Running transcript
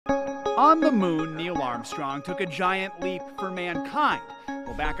On the moon, Neil Armstrong took a giant leap for mankind.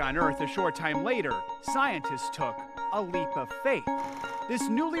 Well, back on Earth a short time later, scientists took a leap of faith. This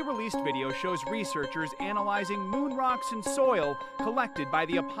newly released video shows researchers analyzing moon rocks and soil collected by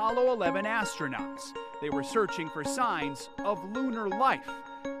the Apollo 11 astronauts. They were searching for signs of lunar life.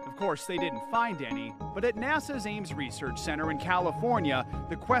 Of course, they didn't find any, but at NASA's Ames Research Center in California,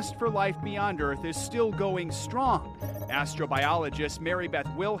 the quest for life beyond Earth is still going strong. Astrobiologists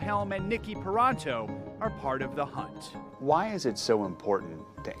Beth Wilhelm and Niki Parenteau are part of the hunt. Why is it so important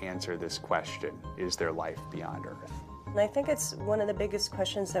to answer this question, is there life beyond Earth? And I think it's one of the biggest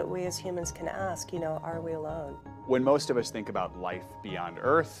questions that we as humans can ask, are we alone? When most of us think about life beyond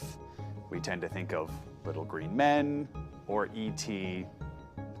Earth, we tend to think of little green men or E.T.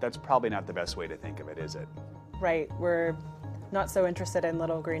 That's probably not the best way to think of it, is it? Right, we're not so interested in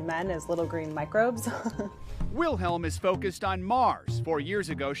little green men as little green microbes. Wilhelm is focused on Mars. 4 years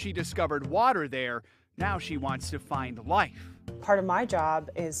ago, she discovered water there. Now she wants to find life. Part of my job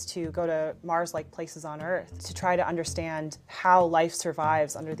is to go to Mars-like places on Earth to try to understand how life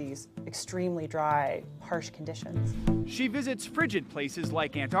survives under these extremely dry, harsh conditions. She visits frigid places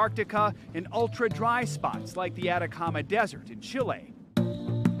like Antarctica and ultra-dry spots like the Atacama Desert in Chile.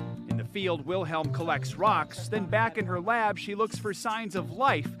 In the field, Wilhelm collects rocks, then back in her lab she looks for signs of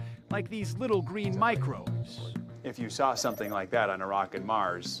life like these little green microbes. If you saw something like that on a rock in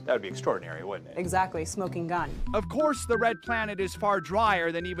Mars, that would be extraordinary, wouldn't it? Exactly, smoking gun. Of course, the red planet is far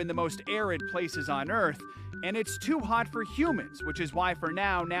drier than even the most arid places on Earth, and it's too hot for humans, which is why for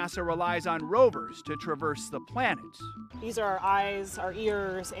now NASA relies on rovers to traverse the planet. These are our eyes, our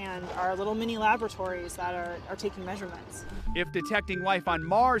ears, and our little mini laboratories that are taking measurements. If detecting life on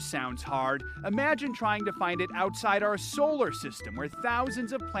Mars sounds hard, imagine trying to find it outside our solar system where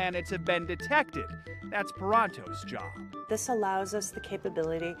thousands of planets have been detected. That's Parenteau's job. This allows us the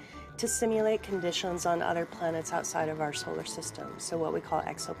capability to simulate conditions on other planets outside of our solar system, so what we call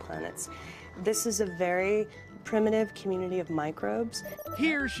exoplanets. This is a very primitive community of microbes.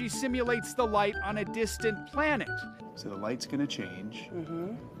 Here she simulates the light on a distant planet. So the light's going to change.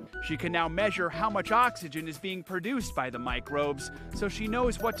 She can now measure how much oxygen is being produced by the microbes, so she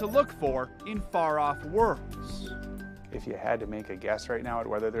knows what to look for in far-off worlds. If you had to make a guess right now at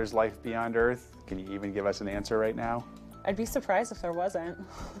whether there's life beyond Earth, can you even give us an answer right now? I'd be surprised if there wasn't.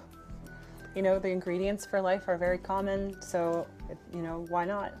 The ingredients for life are very common, so, why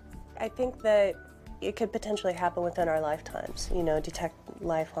not? I think that it could potentially happen within our lifetimes, detect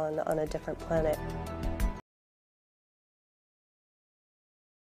life on a different planet.